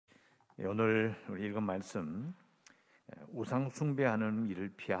오늘 우리 읽은 말씀 우상 숭배하는 일을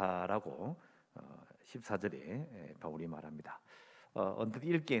피하라고 14절에 바울이 말합니다. 언뜻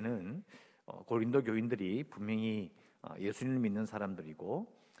읽기에는 고린도 교인들이 분명히 예수님을 믿는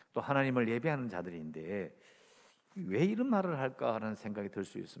사람들이고 또 하나님을 예배하는 자들인데 왜 이런 말을 할까 하는 생각이 들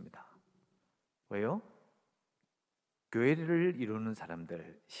수 있습니다. 왜요? 교회를 이루는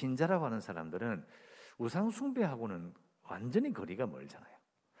사람들, 신자라고 하는 사람들은 우상 숭배하고는 완전히 거리가 멀잖아요.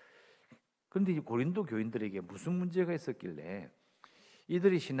 그런데 이 고린도 교인들에게 무슨 문제가 있었길래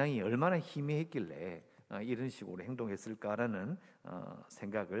이들의 신앙이 얼마나 희미했길래 이런 식으로 행동했을까라는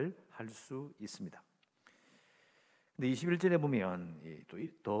생각을 할 수 있습니다. 근데 21절에 보면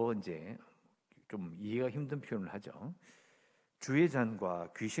더 이제 좀 이해가 힘든 표현을 하죠. 주의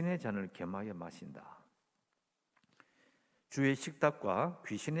잔과 귀신의 잔을 겸하여 마신다. 주의 식탁과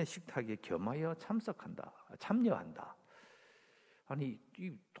귀신의 식탁에 겸하여 참여한다. 아니,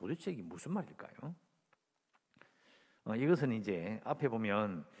 도대체 이게 무슨 말일까요? 이것은 이제 앞에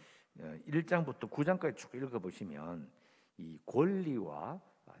보면 1장부터 9장까지 쭉 읽어보시면 이 권리와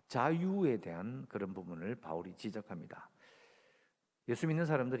자유에 대한 그런 부분을 바울이 지적합니다. 예수 믿는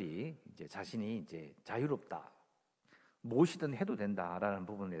사람들이 이제 자신이 이제 자유롭다, 무엇이든 해도 된다라는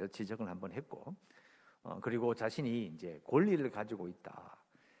부분에 대해서 지적을 한번 했고, 그리고 자신이 이제 권리를 가지고 있다,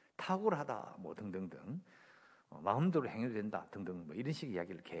 탁월하다, 뭐 등등등, 마음대로 행해도 된다 등등 뭐 이런 식의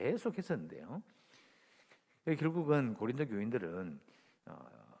이야기를 계속 했었는데요. 결국은 고린도 교인들은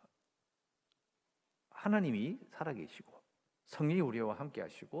하나님이 살아계시고 성령이 우리와 함께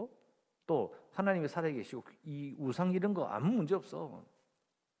하시고 또 하나님이 살아계시고 이 우상 이런 거 아무 문제 없어.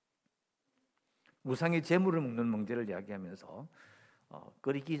 우상의 재물을 먹는 문제를 이야기하면서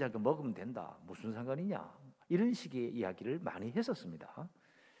끓이기 전에 먹으면 된다. 무슨 상관이냐. 이런 식의 이야기를 많이 했었습니다.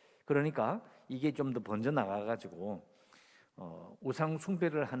 그러니까 이게 좀 더 번져나가가지고 우상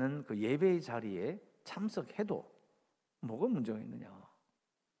숭배를 하는 그 예배의 자리에 참석해도 뭐가 문제가 있느냐.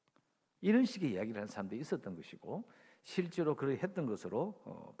 이런 식의 이야기를 하는 사람들이 있었던 것이고 실제로 그렇게 했던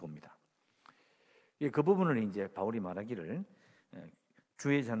것으로 봅니다. 그 부분을 이제 바울이 말하기를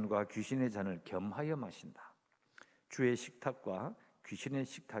주의 잔과 귀신의 잔을 겸하여 마신다. 주의 식탁과 귀신의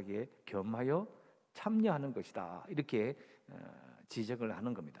식탁에 겸하여 참여하는 것이다. 이렇게 지적을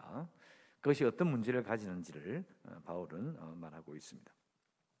하는 겁니다. 그것이 어떤 문제를 가지는지를 바울은 말하고 있습니다.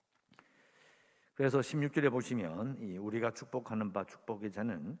 그래서 16절에 보시면 우리가 축복하는 바 축복의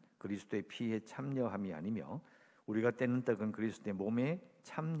잔은 그리스도의 피에 참여함이 아니며 우리가 떼는 떡은 그리스도의 몸에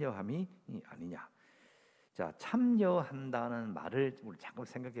참여함이 아니냐. 자, 참여한다는 말을 우리 잠깐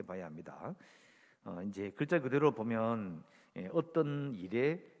생각해 봐야 합니다. 이제 글자 그대로 보면 어떤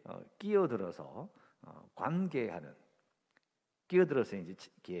일에 끼어들어서 관계하는, 끼어들어서 이제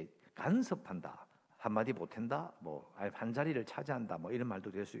이렇게 간섭한다, 한마디 못한다, 뭐 한 자리를 차지한다, 뭐 이런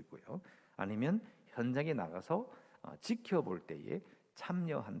말도 될 수 있고요. 아니면 현장에 나가서 지켜볼 때에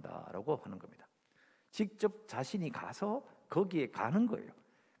참여한다라고 하는 겁니다. 직접 자신이 가서 거기에 가는 거예요.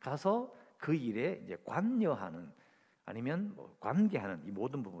 가서 그 일에 이제 관여하는 아니면 뭐 관계하는 이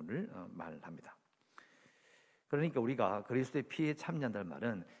모든 부분을 말합니다. 그러니까 우리가 그리스도의 피에 참여한다는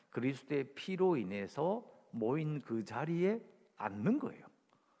말은 그리스도의 피로 인해서 모인 그 자리에 앉는 거예요.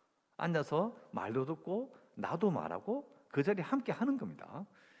 앉아서 말도 듣고 나도 말하고 그 자리에 함께 하는 겁니다.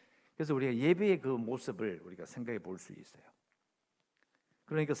 그래서 우리가 예배의 그 모습을 우리가 생각해 볼 수 있어요.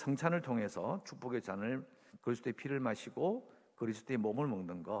 그러니까 성찬을 통해서 축복의 잔을 그리스도의 피를 마시고 그리스도의 몸을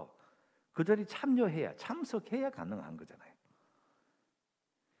먹는 거, 그 자리에 참여해야, 참석해야 가능한 거잖아요.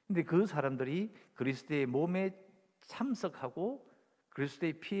 근데 그 사람들이 그리스도의 몸에 참석하고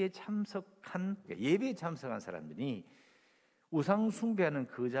그리스도의 피에 참석한, 예배에 참석한 사람들이 우상 숭배하는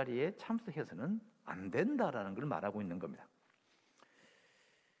그 자리에 참석해서는 안 된다라는 걸 말하고 있는 겁니다.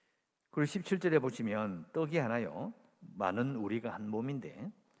 그리고 17절에 보시면 떡이 하나요 많은 우리가 한 몸인데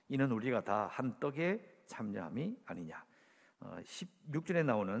이는 우리가 다 한 떡에 참여함이 아니냐. 16절에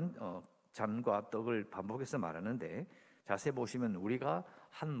나오는 잔과 떡을 반복해서 말하는데 자세히 보시면 우리가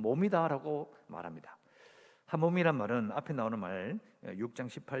한 몸이다라고 말합니다. 한 몸이란 말은 앞에 나오는 말 6장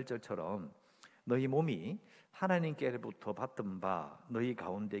 18절처럼 너희 몸이 하나님께로부터 받은 바 너희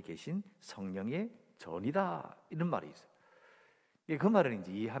가운데 계신 성령의 전이다, 이런 말이 있어요. 그 말을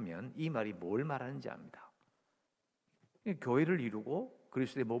이제 이해하면 이 말이 뭘 말하는지 압니다. 교회를 이루고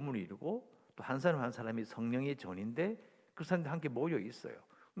그리스도의 몸을 이루고 또 한 사람 한 사람이 성령의 전인데 그 사람들 함께 모여 있어요.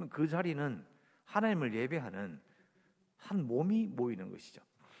 그럼 그 자리는 하나님을 예배하는 한 몸이 모이는 것이죠.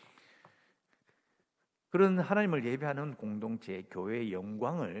 그런 하나님을 예배하는 공동체, 교회의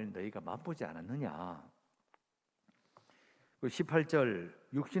영광을 너희가 맛보지 않았느냐. 18절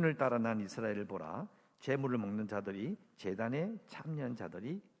육신을 따라 난 이스라엘을 보라. 제물을 먹는 자들이 제단에 참여한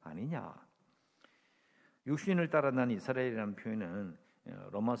자들이 아니냐. 육신을 따라 난 이스라엘이라는 표현은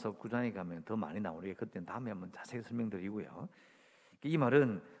로마서 9장에 가면 더 많이 나오니까 그때는 다음에 한번 자세히 설명드리고요. 이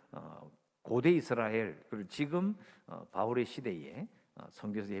말은 고대 이스라엘 그리고 지금 바울의 시대에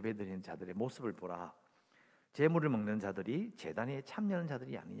성경에서 예배드리는 자들의 모습을 보라. 제물을 먹는 자들이 제단에 참여하는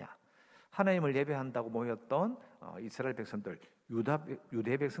자들이 아니냐. 하나님을 예배한다고 모였던 이스라엘 백성들,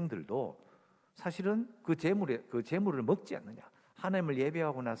 유대 백성들도 사실은 그 제물을 먹지 않느냐. 하나님을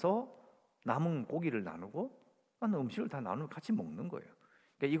예배하고 나서 남은 고기를 나누고 음식을 다 나누고 같이 먹는 거예요.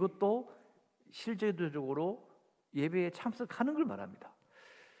 그러니까 이것도 실제적으로 예배에 참석하는 걸 말합니다.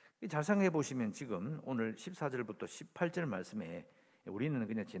 잘 생각해 보시면 지금 오늘 14절부터 18절 말씀에 우리는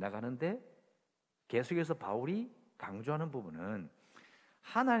그냥 지나가는데 계속해서 바울이 강조하는 부분은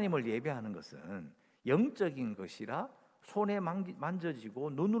하나님을 예배하는 것은 영적인 것이라 손에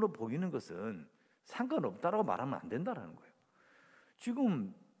만져지고 눈으로 보이는 것은 상관없다라고 말하면 안 된다라는 거예요.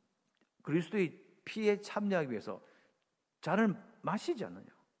 지금 그리스도의 피에 참여하기 위해서 잔을 마시지 않느냐?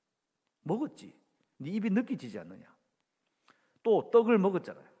 먹었지. 네 입이 느껴지지 않느냐? 또 떡을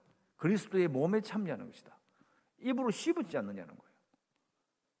먹었잖아요. 그리스도의 몸에 참여하는 것이다. 입으로 씹었지 않느냐는 거예요.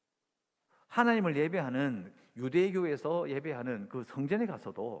 하나님을 예배하는 유대교에서 예배하는 그 성전에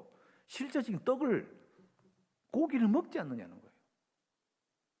가서도 실제적인 고기를 먹지 않느냐는 거예요.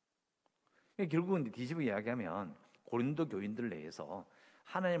 결국은 뒤집어 이야기하면 고린도 교인들 내에서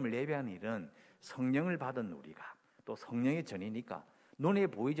하나님을 예배하는 일은 성령을 받은 우리가 또 성령의 전이니까 눈에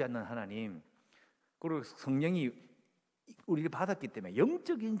보이지 않는 하나님 그리고 성령이 우리를 받았기 때문에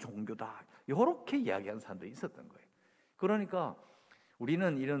영적인 종교다 이렇게 이야기하는 사람들이 있었던 거예요. 그러니까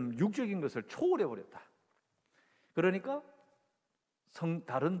우리는 이런 육적인 것을 초월해 버렸다. 그러니까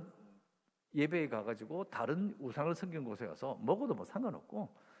다른 예배에 가가지고 다른 우상을 섬긴 곳에 가서 먹어도 뭐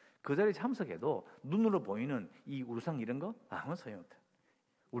상관없고 그 자리에 참석해도 눈으로 보이는 이 우상 이런 거 아무 소용없다.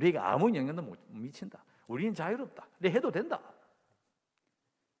 우리에게 아무 영향도 못 미친다. 우리는 자유롭다. 근데 해도 된다.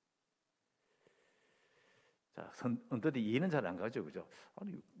 자, 언뜻 이해는 잘 안 가죠, 그죠?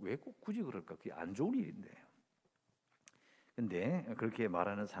 아니 왜 꼭 굳이 그럴까? 그게 안 좋은 일인데. 근데 그렇게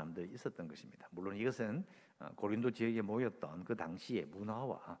말하는 사람들이 있었던 것입니다. 물론 이것은 고린도 지역에 모였던 그 당시의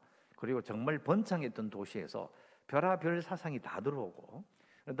문화와 그리고 정말 번창했던 도시에서 별하별 사상이 다 들어오고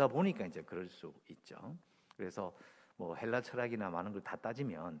그러다 보니까 이제 그럴 수 있죠. 그래서 뭐 헬라 철학이나 많은 걸 다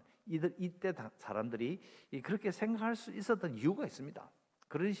따지면 이때 사람들이 그렇게 생각할 수 있었던 이유가 있습니다.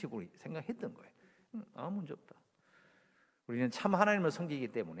 그런 식으로 생각했던 거예요. 아무 문제 없다. 우리는 참 하나님을 섬기기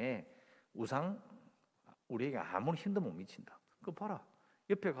때문에 우상 우리에게 아무런 힘도 못 미친다. 그거 봐라.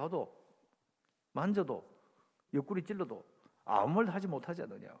 옆에 가도 만져도 옆구리 찔러도 아무 말도 하지 못하지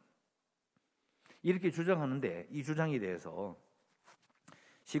않느냐. 이렇게 주장하는데 이 주장에 대해서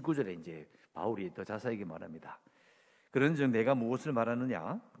 19절에 이제 바울이 더 자세하게 말합니다. 그런즉 내가 무엇을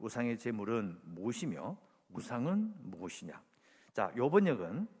말하느냐? 우상의 제물은 무엇이며 우상은 무엇이냐? 자, 요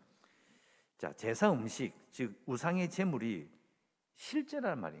번역은 제사 음식, 즉 우상의 제물이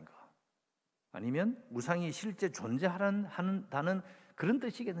실제란 말인가? 아니면 우상이 실제 존재한다는 그런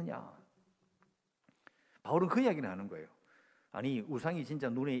뜻이겠느냐? 바울은 그 이야기를 하는 거예요. 아니 우상이 진짜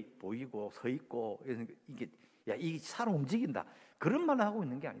눈에 보이고 서 있고 이게 사람 움직인다 그런 말을 하고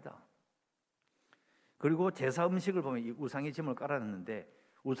있는 게 아니다. 그리고 제사 음식을 보면 이 우상의 짐을 깔아놨는데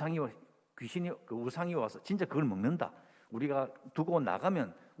귀신이 그 우상이 와서 진짜 그걸 먹는다. 우리가 두고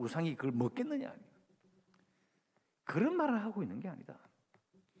나가면 우상이 그걸 먹겠느냐? 그런 말을 하고 있는 게 아니다.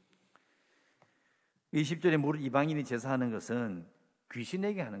 20절에 무릇 이방인이 제사하는 것은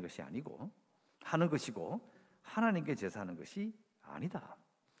귀신에게 하는 것이 아니고 하는 것이고 하나님께 제사하는 것이 아니다.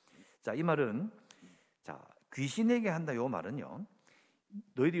 자, 이 말은 귀신에게 한다 요 말은요.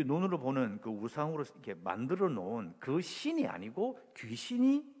 너희들이 눈으로 보는 그 우상으로 이렇게 만들어 놓은 그 신이 아니고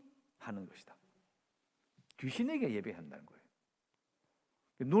귀신이 하는 것이다. 귀신에게 예배한다는 거예요.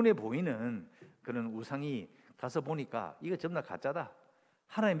 눈에 보이는 그런 우상이 가서 보니까 이거 전부 다 가짜다.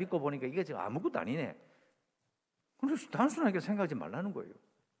 하나님 믿고 보니까 이게 지금 아무것도 아니네. 그래서 단순하게 생각하지 말라는 거예요.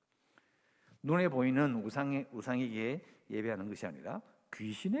 눈에 보이는 우상에게 예배하는 것이 아니라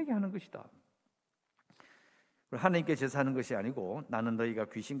귀신에게 하는 것이다. 하나님께 제사하는 것이 아니고 나는 너희가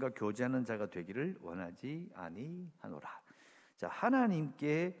귀신과 교제하는 자가 되기를 원하지 아니하노라. 자,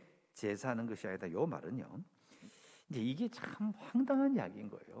 하나님께 제사하는 것이 아니다. 이 말은요. 이게 참 황당한 이야기인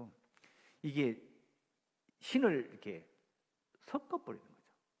거예요. 이게 신을 이렇게 섞어버리는 거죠.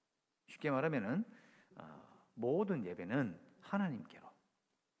 쉽게 말하면은 모든 예배는 하나님께로.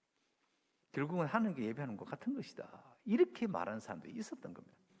 결국은 하나님께 예배하는 것 같은 것이다. 이렇게 말하는 사람들이 있었던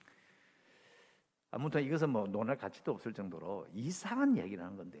겁니다. 아무튼 이것은 뭐 논할 가치도 없을 정도로 이상한 얘기를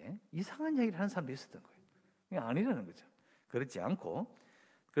하는 건데 이상한 얘기를 하는 사람도 있었던 거예요. 아니라는 거죠. 그렇지 않고,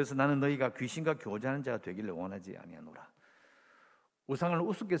 그래서 나는 너희가 귀신과 교제하는 자가 되기를 원하지 아니하노라. 우상을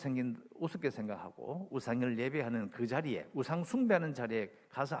우습게 생각하고 우상을 예배하는 그 자리에, 우상 숭배하는 자리에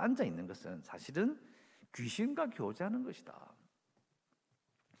가서 앉아 있는 것은 사실은 귀신과 교제하는 것이다.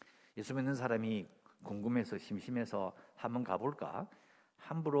 예수 믿는 사람이 궁금해서 심심해서 한번 가볼까?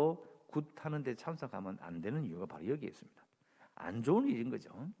 함부로 굿하는 데 참석하면 안 되는 이유가 바로 여기에 있습니다. 안 좋은 일인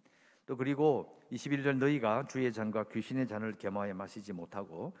거죠. 또 그리고 21절 너희가 주의 잔과 귀신의 잔을 겸하여 마시지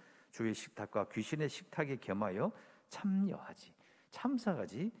못하고 주의 식탁과 귀신의 식탁에 겸하여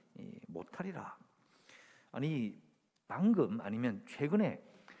참석하지 못하리라. 아니 방금 아니면 최근에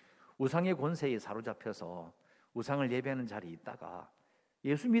우상의 권세에 사로잡혀서 우상을 예배하는 자리에 있다가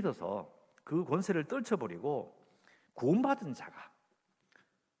예수 믿어서 그 권세를 떨쳐버리고 구원받은 자가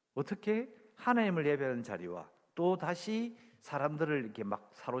어떻게 하나님을 예배하는 자리와 또 다시 사람들을 이렇게 막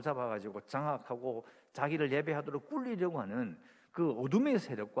사로잡아가지고 장악하고 자기를 예배하도록 꿀리려고 하는 그 어둠의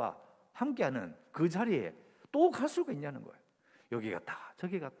세력과 함께하는 그 자리에 또 갈 수가 있냐는 거예요. 여기 갔다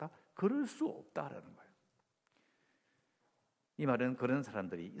저기 갔다 그럴 수 없다라는 거예요. 이 말은 그런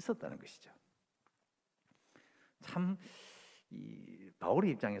사람들이 있었다는 것이죠. 참 이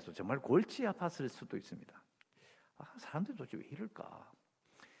바울의 입장에서 정말 골치 아팠을 수도 있습니다. 사람들이 도대체 왜 이럴까?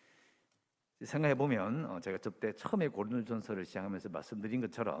 생각해 보면 제가 저때 처음에 고린도전서를 시작하면서 말씀드린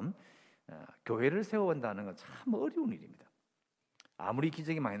것처럼 교회를 세워간다는 건 참 어려운 일입니다. 아무리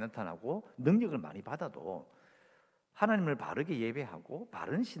기적이 많이 나타나고 능력을 많이 받아도 하나님을 바르게 예배하고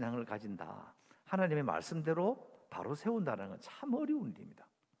바른 신앙을 가진다, 하나님의 말씀대로 바로 세운다는 건 참 어려운 일입니다.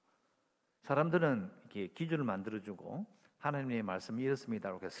 사람들은 이렇게 기준을 만들어주고 하나님의 말씀이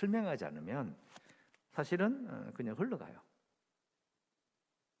이렇습니다라고 설명하지 않으면 사실은 그냥 흘러가요.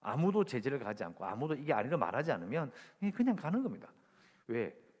 아무도 제재를 가지 않고 아무도 이게 아니라 말하지 않으면 그냥 가는 겁니다.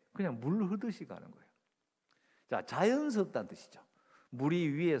 왜? 그냥 물 흐듯이 가는 거예요. 자, 자연스럽다는 뜻이죠.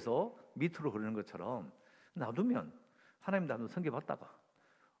 물이 위에서 밑으로 흐르는 것처럼 놔두면 하나님 나도 성경 받다가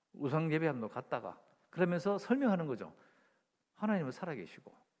우상 예배함도 갔다가 그러면서 설명하는 거죠. 하나님은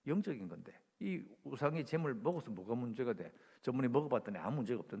살아계시고 영적인 건데 이 우상의 제물 먹어서 뭐가 문제가 돼? 저번에 먹어봤더니 아무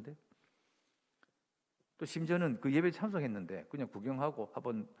문제가 없던데. 또 심지어는 그 예배 참석했는데 그냥 구경하고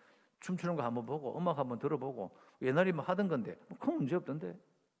한번 춤추는 거 한번 보고 음악 한번 들어보고 옛날에 뭐 하던 건데 큰 문제 없던데.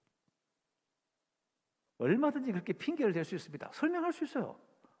 얼마든지 그렇게 핑계를 댈 수 있습니다. 설명할 수 있어요.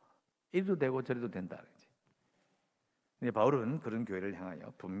 이래도 되고 저래도 된다. 근데 바울은 그런 교회를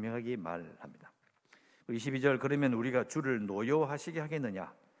향하여 분명하게 말합니다. 22절 그러면 우리가 주를 노여하시게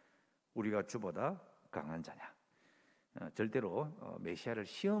하겠느냐? 우리가 주보다 강한 자냐? 절대로 메시아를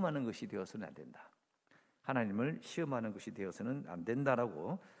시험하는 것이 되어서는 안 된다. 하나님을 시험하는 것이 되어서는 안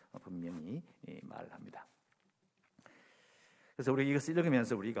된다라고 분명히 말합니다. 그래서 우리 이것을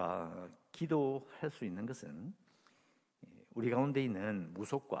읽으면서 우리가 기도할 수 있는 것은 우리 가운데 있는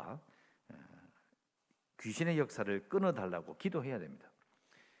무속과 귀신의 역사를 끊어달라고 기도해야 됩니다.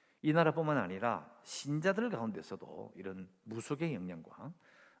 이 나라뿐만 아니라 신자들 가운데서도 이런 무속의 영향과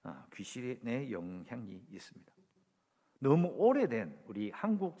귀신의 영향이 있습니다. 너무 오래된 우리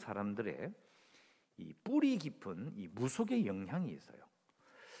한국 사람들의 이 뿌리 깊은 이 무속의 영향이 있어요.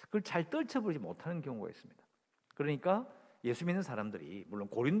 그걸 잘 떨쳐버리지 못하는 경우가 있습니다. 그러니까 예수 믿는 사람들이 물론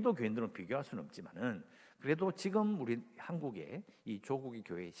고린도 교인들은 비교할 수는 없지만은 그래도 지금 우리 한국의 이 조국의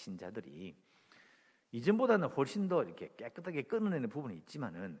교회 신자들이 이전보다는 훨씬 더 이렇게 깨끗하게 끊어내는 부분이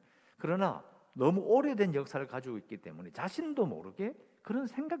있지만은 그러나 너무 오래된 역사를 가지고 있기 때문에 자신도 모르게 그런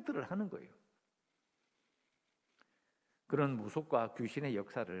생각들을 하는 거예요. 그런 무속과 귀신의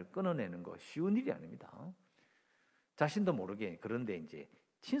역사를 끊어내는 거 쉬운 일이 아닙니다. 자신도 모르게 그런데 이제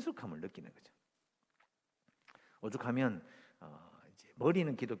친숙함을 느끼는 거죠. 오죽하면 이제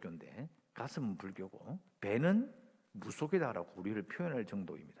머리는 기독교인데 가슴은 불교고 배는 무속이다라고 우리를 표현할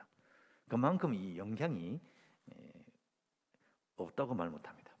정도입니다. 그만큼 이 영향이 없다고 말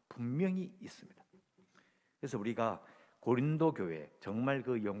못합니다. 분명히 있습니다. 그래서 우리가 고린도 교회 정말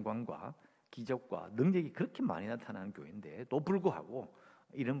그 영광과 기적과 능력이 그렇게 많이 나타나는 교회인데 또 불구하고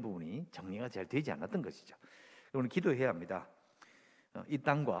이런 부분이 정리가 잘 되지 않았던 것이죠. 오늘 기도해야 합니다. 이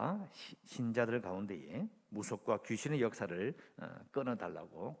땅과 신자들 가운데에 무속과 귀신의 역사를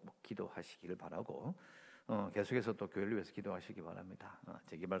끊어달라고 기도하시기를 바라고 계속해서 또 교회를 위해서 기도하시기 바랍니다.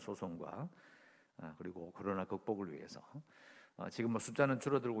 재개발 소송과 그리고 코로나 극복을 위해서 지금 뭐 숫자는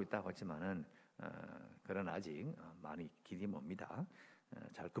줄어들고 있다고 하지만은 그러나 아직 많이 길이 멉니다.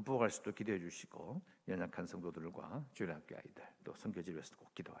 잘 극복할 수도 기도해 주시고 연약한 성도들과 주일학교 아이들 또 선교지를 위해서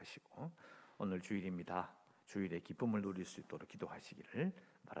꼭 기도하시고 오늘 주일입니다. 주일에 기쁨을 누릴 수 있도록 기도하시기를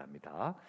바랍니다.